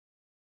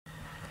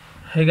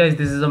Hey guys,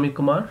 this is Amit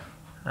Kumar,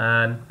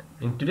 and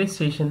in today's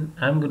session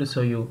I'm going to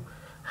show you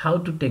how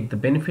to take the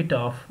benefit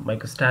of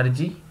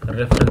MicroStrategy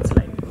reference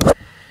line.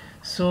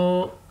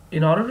 So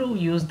in order to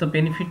use the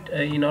benefit,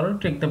 in order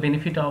to take the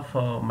benefit of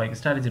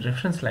MicroStrategy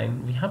reference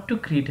line, we have to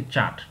create a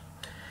chart.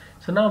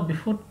 So now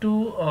before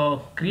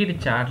to create a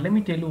chart, let me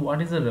tell you what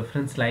is a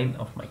reference line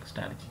of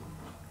MicroStrategy.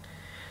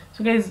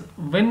 So guys,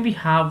 when we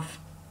have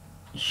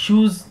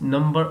huge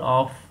number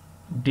of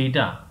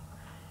data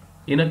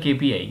in a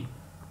KPI,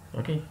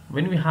 okay,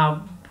 when we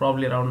have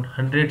probably around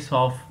hundreds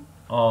of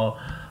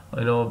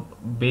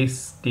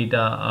base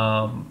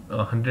data,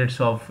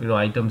 hundreds of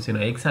items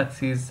in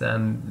x-axis,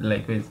 and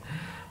likewise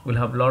we'll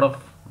have a lot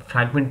of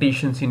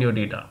fragmentations in your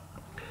data.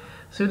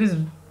 So it is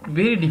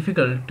very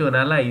difficult to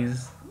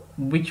analyze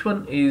which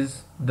one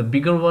is the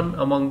bigger one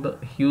among the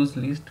huge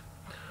list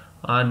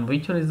and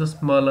which one is the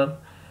smaller,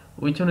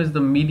 which one is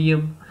the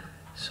medium,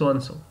 so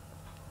and so.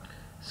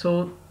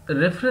 So the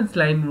reference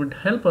line would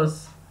help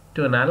us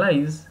to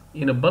analyze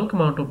in a bulk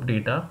amount of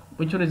data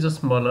which one is the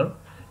smaller,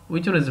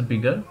 which one is the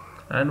bigger,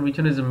 and which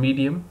one is the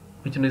medium,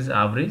 which one is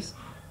average.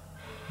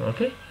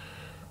 Okay,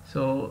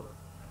 so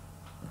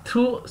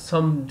through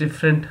some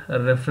different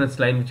reference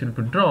line which will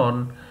be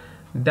drawn,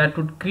 that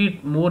would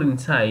create more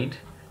insight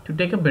to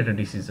take a better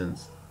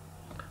decisions.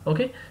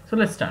 Okay, so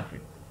let's start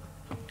with,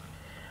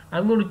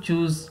 I'm going to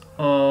choose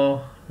a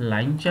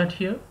line chart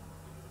here.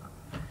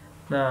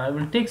 Now I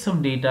will take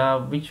some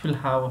data which will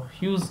have a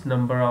huge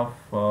number of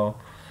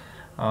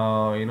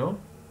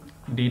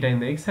data in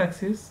the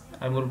x-axis.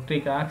 I'm going to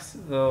take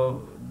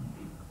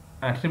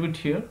attribute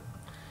here.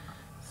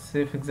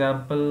 Say for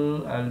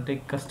example I'll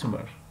take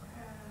customer.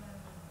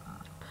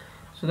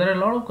 So there are a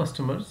lot of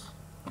customers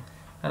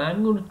and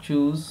I'm going to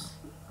choose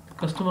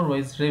customer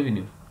wise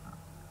revenue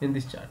in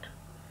this chart.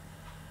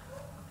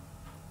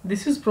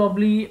 This is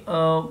probably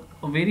a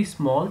very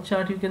small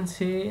chart, you can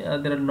say.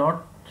 There are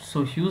not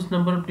so huge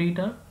number of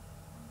data.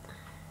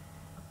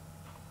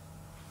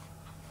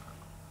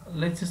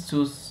 Let's just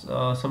choose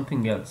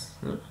something else,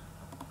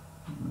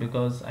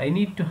 because I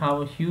need to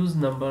have a huge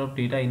number of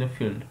data in a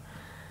field.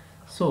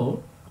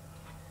 So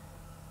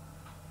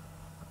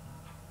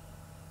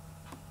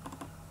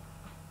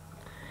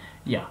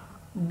yeah,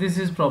 this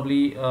is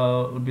probably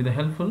would be the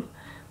helpful.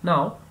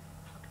 Now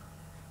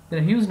there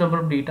are huge number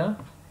of data.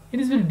 It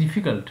is very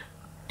difficult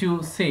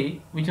to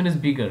say which one is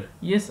bigger.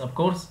 Yes, of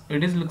course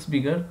it is looks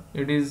bigger,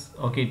 it is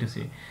okay to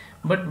say,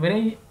 but when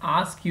I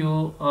ask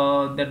you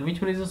that which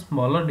one is a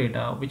smaller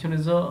data, which one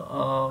is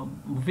a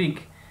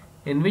weak,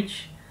 in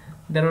which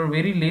there are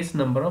very less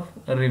number of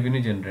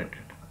revenue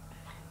generated,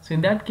 so in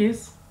that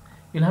case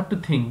you'll have to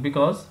think,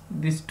 because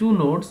these two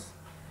nodes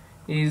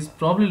is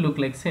probably look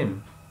like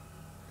same.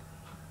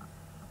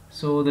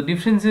 So the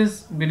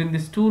differences between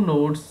these two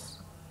nodes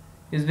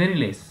is very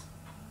less.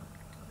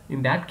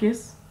 In that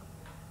case,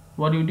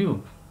 what do you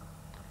do?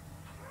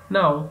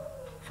 Now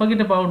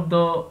forget about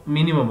the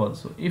minimum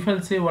also. If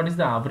I'll say what is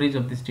the average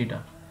of this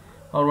data,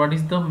 or what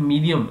is the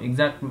medium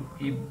exact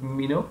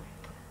medium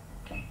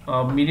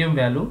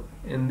value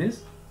in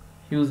this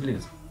huge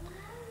list,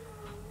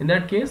 in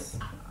that case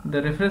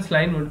the reference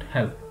line would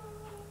help.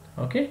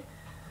 Okay,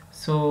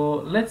 so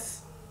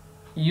let's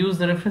use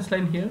the reference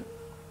line here.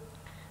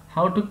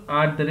 How to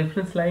add the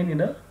reference line in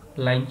a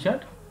line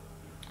chart?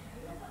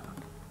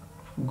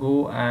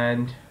 Go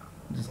and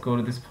just go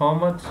to this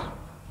format.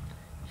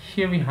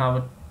 Here we have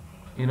a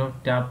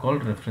tab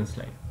called reference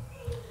line.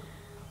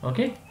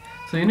 Okay,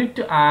 so you need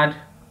to add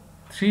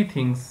three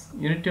things.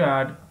 You need to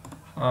add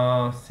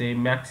say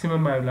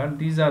maximum. I will add,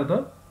 these are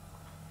the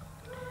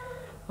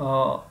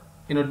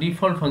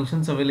default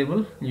functions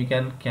available. You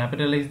can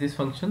capitalize these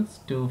functions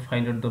to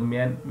find out the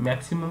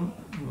maximum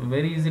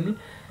very easily.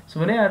 So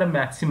when I add a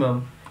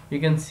maximum,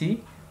 you can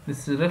see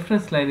this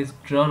reference line is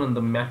drawn on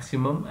the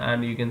maximum,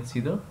 and you can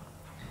see the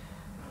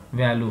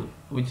value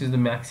which is the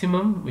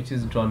maximum, which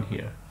is drawn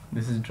here.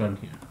 This is drawn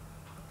here.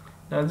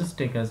 Now I'll just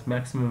take as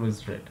maximum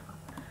is red,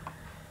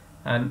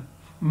 and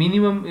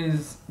minimum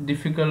is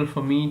difficult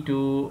for me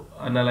to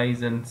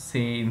analyze and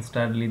say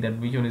instantly that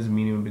which one is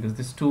minimum, because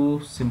this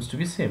two seems to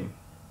be same.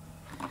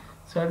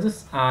 So I'll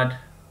just add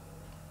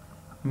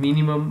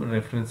minimum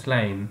reference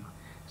line.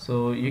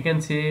 So you can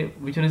say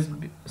which one is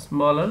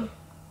smaller.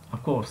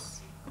 Of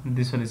course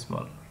this one is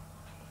smaller,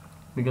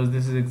 because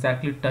this is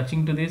exactly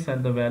touching to this,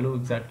 and the value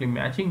exactly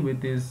matching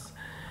with this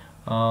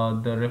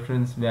the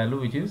reference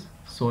value which is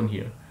shown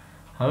here.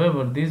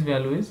 However, this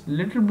value is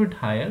little bit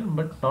higher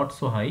but not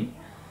so high,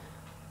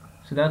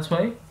 so that's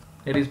why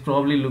it is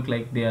probably look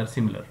like they are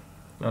similar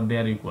or they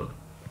are equal.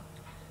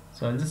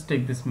 So I'll just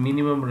take this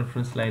minimum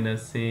reference line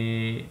as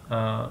say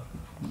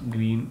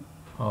green,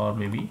 or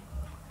maybe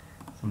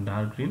some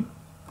dark green.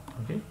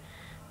 Okay,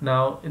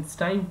 now it's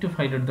time to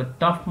find out the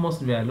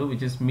topmost value,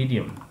 which is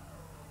medium.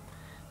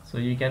 So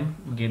you can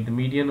get the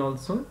median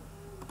also,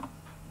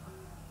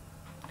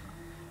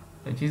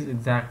 which is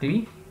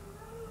exactly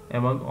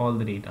among all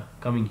the data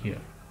coming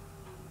here.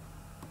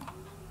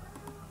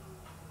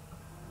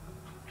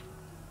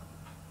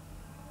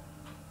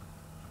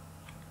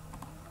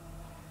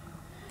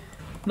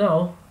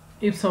 Now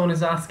if someone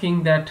is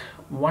asking that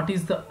what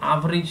is the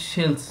average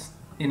sales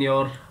in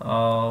your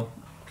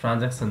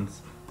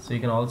transactions, so you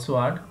can also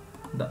add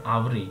the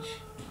average.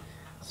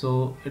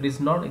 So it is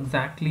not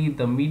exactly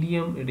the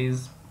medium, it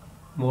is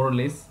more or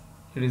less,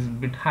 it is a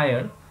bit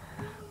higher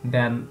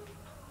than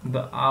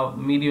the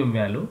medium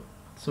value,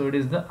 so it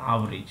is the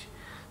average.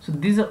 So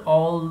these are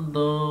all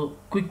the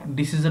quick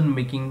decision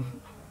making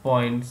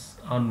points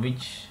on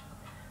which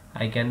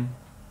I can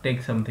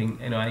take something,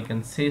 I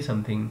can say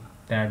something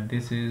that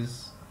this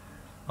is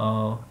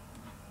a,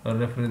 a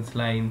reference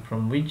line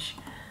from which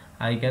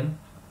I can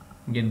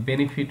get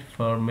benefit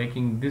for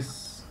making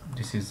this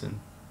decision.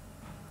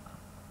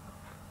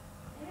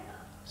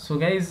 So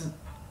guys,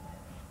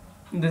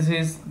 this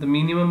is the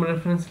minimum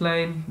reference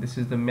line, this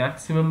is the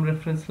maximum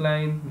reference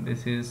line,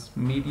 this is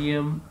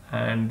medium,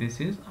 and this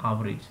is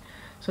average.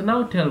 So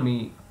now tell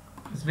me,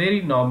 it's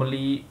very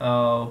normally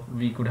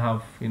we could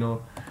have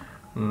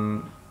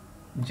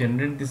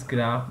generate this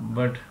graph,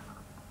 but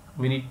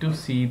we need to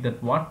see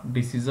that what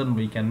decision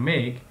we can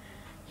make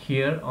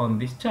here on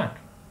this chart.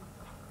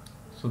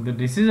 So the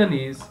decision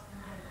is,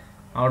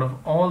 out of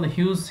all the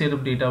huge set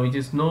of data which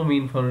is no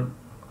mean for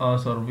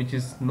us or which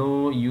is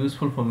no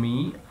useful for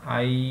me,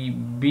 I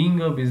being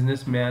a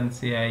businessman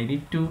say I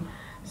need to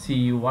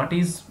see what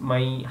is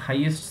my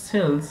highest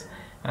sales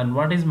and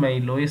what is my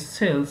lowest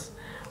sales,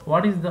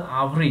 what is the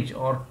average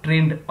or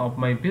trend of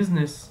my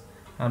business,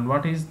 and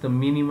what is the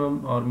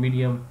minimum or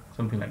medium,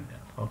 something like that.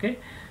 Okay,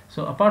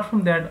 so apart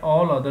from that,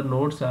 all other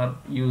nodes are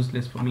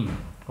useless for me,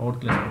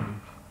 worthless for me.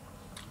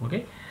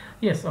 Okay,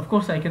 yes, of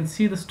course I can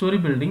see the story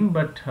building,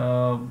 but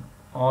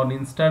on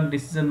instant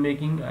decision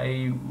making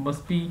I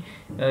must be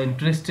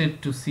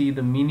interested to see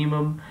the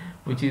minimum,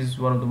 which is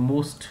one of the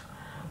most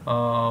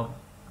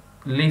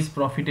less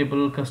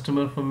profitable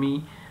customer for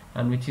me,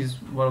 and which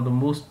is one of the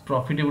most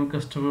profitable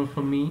customer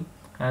for me,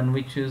 and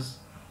which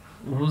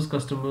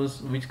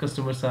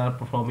customers are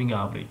performing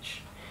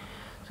average.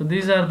 So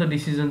these are the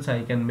decisions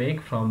I can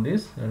make from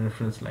this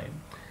reference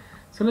line.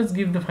 So let's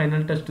give the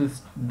final touch to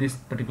this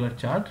particular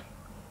chart.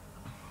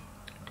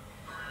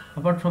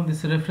 Apart from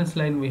this reference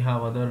line, we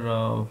have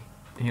other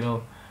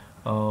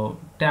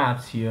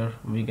tabs here.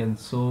 We can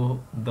show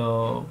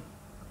the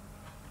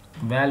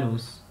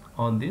values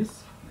on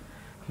this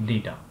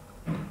data.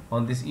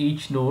 On this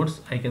each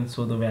nodes I can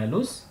show the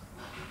values,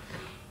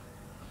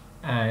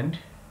 and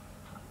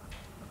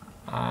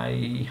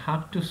I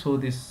have to show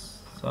this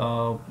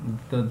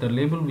the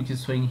label which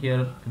is showing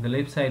here in the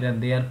left side,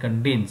 and they are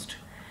condensed.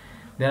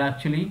 They are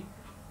actually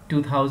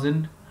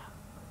 2,000,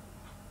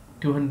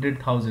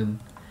 200,000.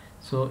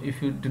 So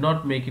if you do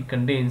not make it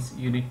condense,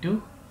 you need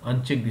to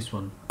uncheck this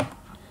one.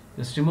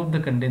 Just remove the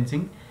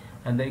condensing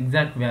and the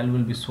exact value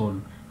will be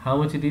shown. How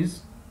much it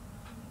is?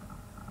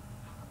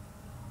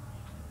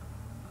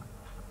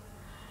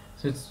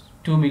 So it's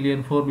 2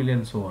 million, 4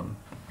 million, so on.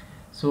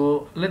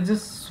 So let's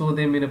just show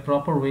them in a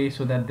proper way,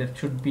 so that there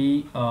should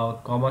be a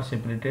comma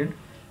separated,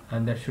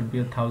 and there should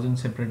be 1,000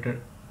 separated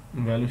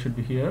value should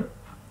be here.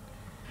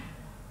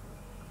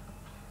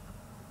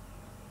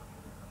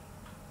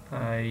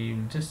 I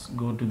just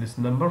go to this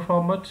number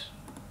format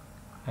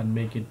and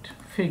make it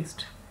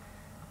fixed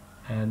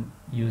and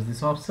use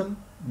this option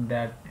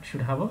that it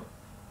should have a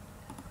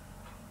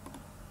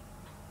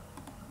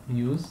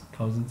use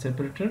 1,000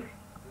 separator,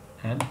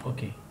 and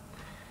okay.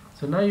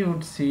 So now you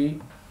would see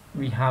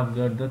we have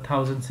got the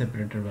 1,000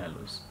 separator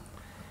values,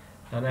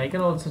 and I can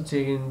also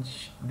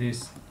change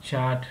this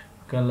chart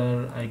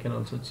color. I can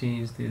also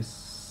change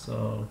this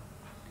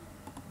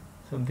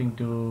something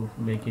to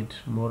make it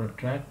more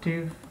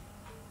attractive.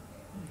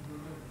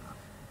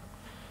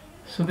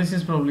 So this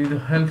is probably the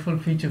helpful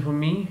feature for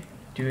me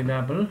to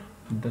enable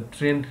the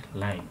trend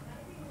line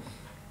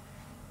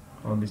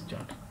on this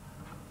chart.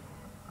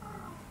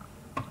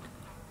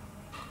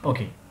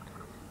 Okay,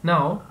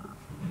 now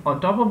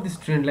on top of this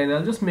trend line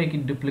I'll just make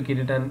it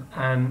duplicated,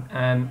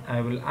 and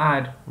I will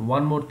add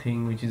one more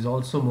thing which is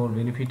also more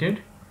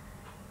benefited.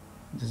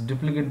 Just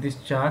duplicate this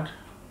chart,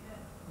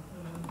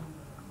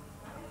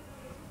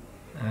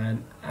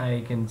 and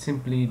I can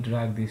simply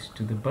drag this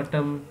to the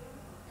bottom.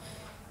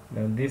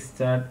 Now this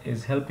chart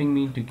is helping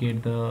me to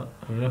get the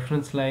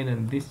reference line,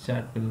 and this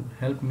chart will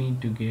help me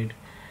to get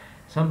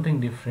something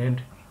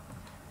different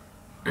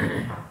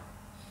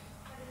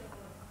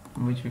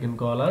which we can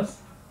call as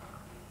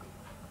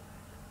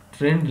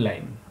trend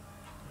line.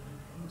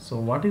 So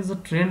what is the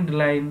trend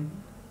line?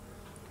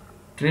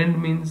 Trend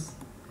means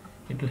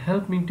it will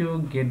help me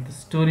to get the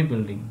story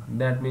building.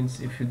 That means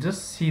if you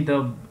just see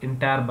the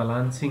entire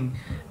balancing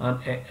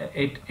on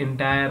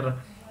entire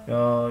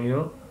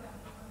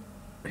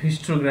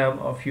histogram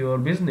of your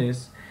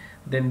business,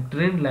 then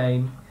trend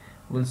line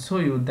will show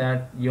you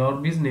that your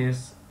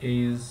business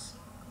is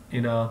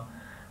in a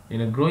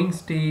growing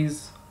stage,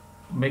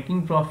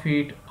 making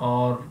profit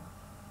or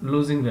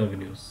losing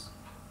revenues.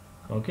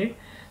 Okay,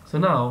 so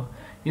now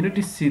you need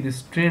to see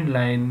this trend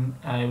line.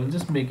 I will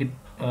just make it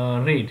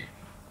red,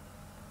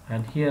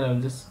 and here I'll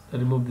just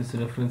remove this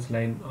reference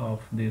line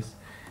of this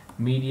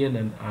median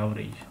and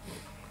average.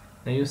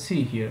 Now you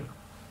see here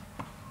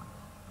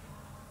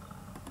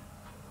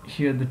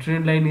here the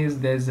trend line is,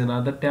 there's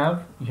another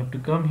tab. You have to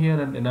come here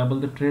and enable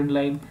the trend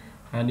line,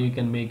 and you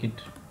can make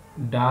it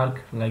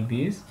dark like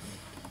this,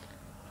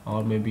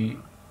 or maybe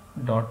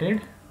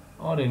dotted,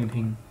 or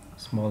anything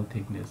small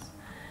thickness.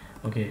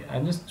 Okay,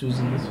 I'm just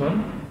choosing this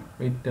one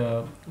with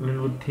a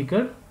little bit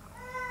thicker,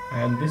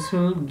 and this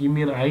will give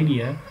me an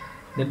idea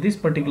that this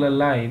particular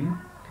line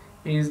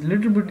is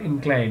little bit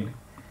inclined.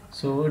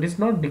 So it is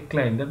not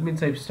declined. That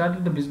means I've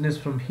started the business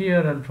from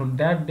here, and from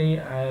that day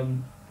I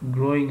am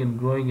growing and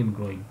growing and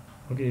growing.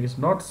 Okay, it is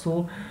not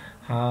so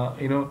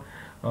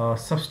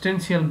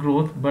substantial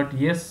growth, but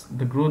yes,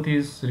 the growth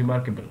is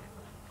remarkable.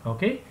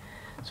 Okay,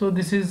 so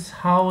this is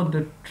how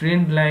the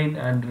trend line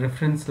and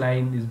reference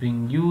line is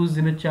being used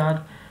in a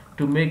chart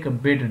to make a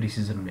better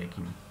decision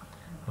making.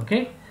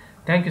 Okay,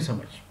 thank you so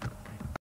much.